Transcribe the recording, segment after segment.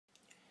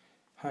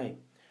Hi,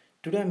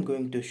 today I'm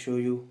going to show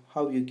you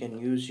how you can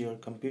use your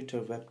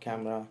computer web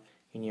camera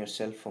in your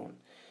cell phone.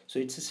 So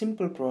it's a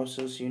simple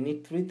process. You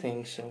need three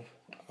things. So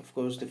of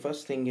course the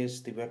first thing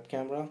is the web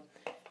camera,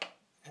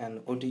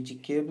 an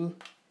OTG cable,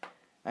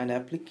 and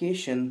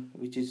application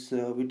which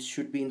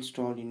should be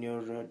installed in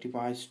your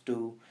device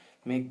to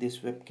make this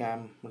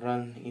webcam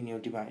run in your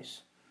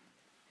device.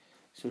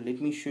 So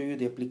let me show you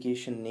the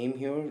application name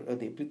here.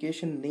 The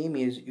application name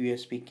is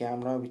USB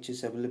camera, which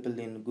is available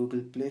in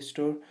Google Play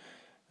Store,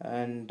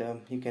 and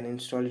you can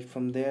install it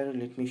from there.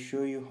 Let me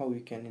show you how you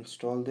can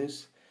install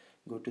this.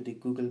 Go to the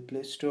Google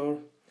Play Store,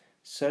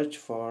 search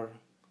for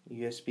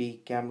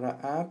USB camera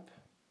app,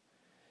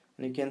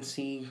 and you can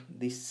see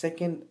the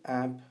second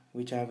app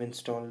which I have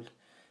installed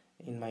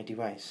in my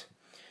device.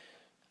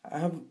 I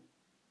have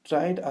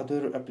tried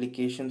other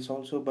applications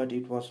also, but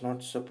it was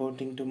not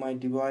supporting to my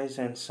device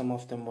and some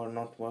of them were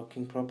not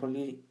working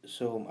properly,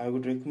 so I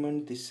would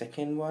recommend the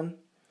second one.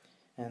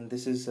 And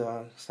this is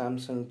a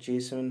Samsung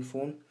J7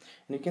 phone,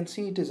 and you can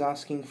see it is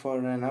asking for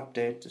an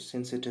update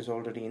since it is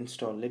already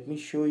installed. Let me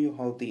show you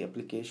how the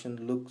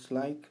application looks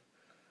like.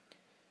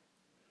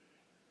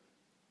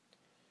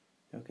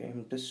 Okay,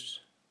 I'm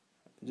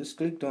just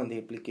clicked on the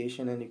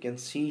application, and you can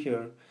see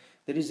here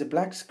there is a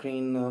black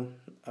screen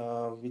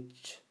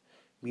which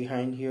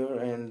behind here,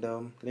 and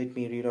let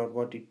me read out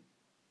what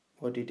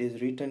it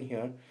is written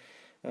here.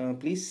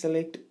 Please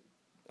select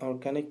or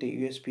connect a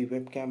USB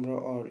web camera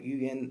or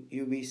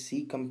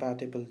UVC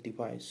compatible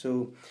device.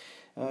 So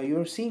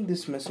you're seeing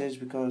this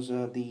message because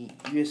the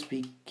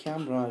USB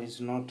camera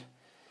is not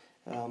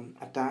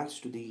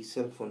attached to the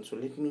cell phone. So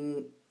let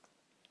me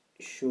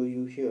show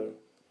you here.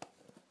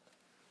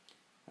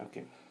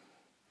 Okay,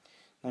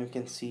 now you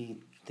can see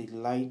the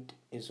light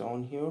is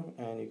on here,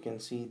 and you can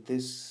see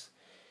this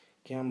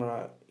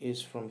camera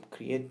is from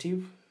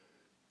Creative,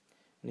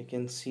 and you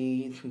can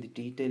see the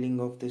detailing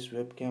of this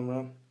web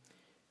camera.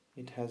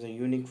 It has a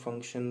unique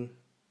function,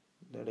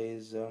 that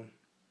is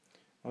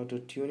auto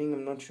tuning.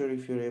 I'm not sure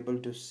if you're able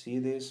to see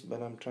this, but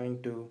I'm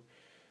trying to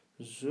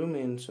zoom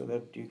in so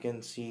that you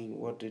can see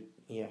what it,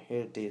 yeah,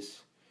 here it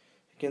is.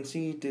 You can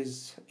see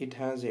it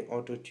has a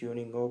auto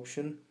tuning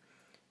option,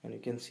 and you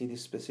can see the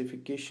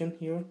specification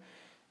here,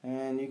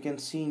 and you can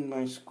see in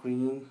my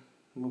screen,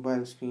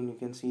 mobile screen, you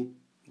can see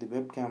the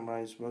web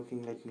camera is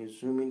working. Let me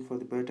zoom in for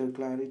the better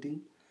clarity.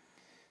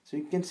 So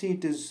you can see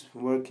it is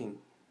working.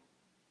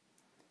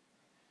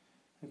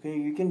 Okay,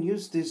 you can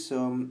use this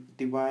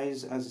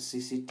device as a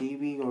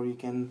CCTV, or you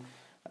can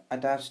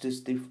attach this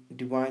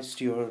device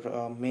to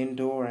your main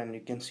door, and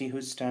you can see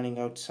who's standing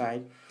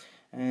outside.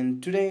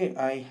 And today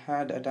I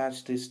had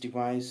attached this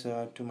device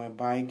to my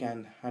bike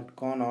and had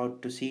gone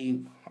out to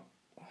see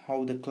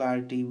how the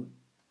clarity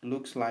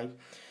looks like.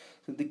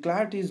 So the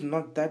clarity is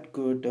not that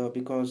good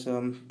because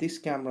these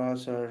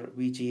cameras are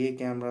VGA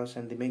cameras,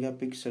 and the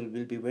megapixel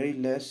will be very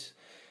less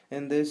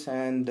in this,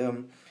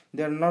 and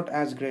they are not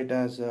as great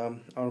as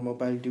our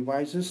mobile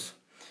devices.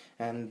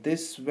 And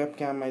this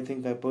webcam, I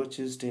think I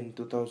purchased in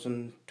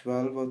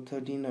 2012 or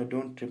 13, I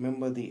don't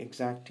remember the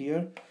exact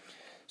year.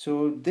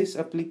 So this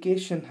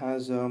application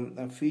has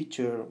a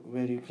feature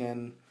where you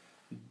can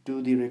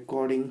do the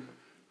recording.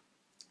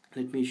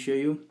 Let me show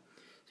you.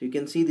 So you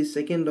can see the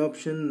second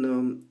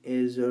option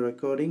is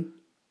recording.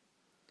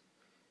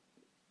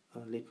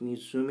 Let me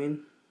zoom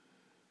in.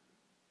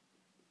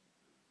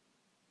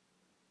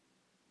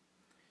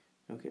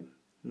 Okay,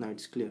 now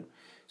it's clear.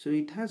 So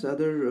it has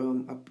other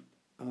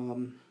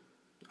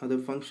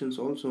functions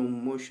also.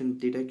 Motion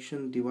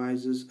detection,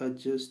 devices,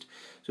 adjust.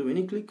 So when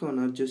you click on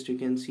adjust, you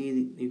can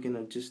see you can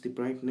adjust the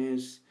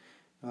brightness,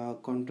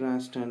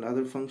 contrast, and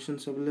other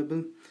functions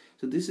available.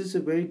 So this is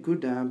a very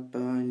good app,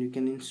 and you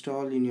can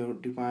install in your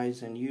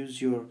device and use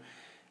your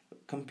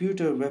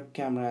computer web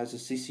camera as a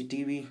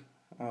CCTV,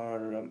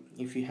 or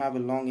if you have a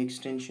long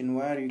extension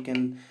wire, you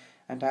can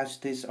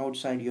attach this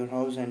outside your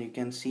house, and you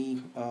can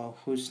see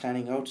who's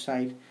standing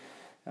outside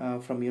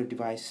from your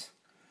device.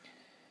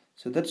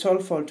 So that's all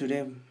for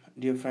today,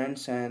 dear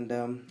friends, and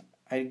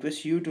I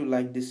request you to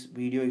like this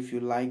video if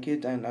you like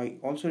it, and I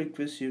also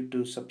request you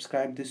to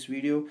subscribe this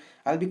video.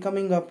 I'll be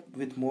coming up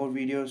with more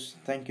videos.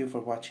 Thank you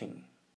for watching.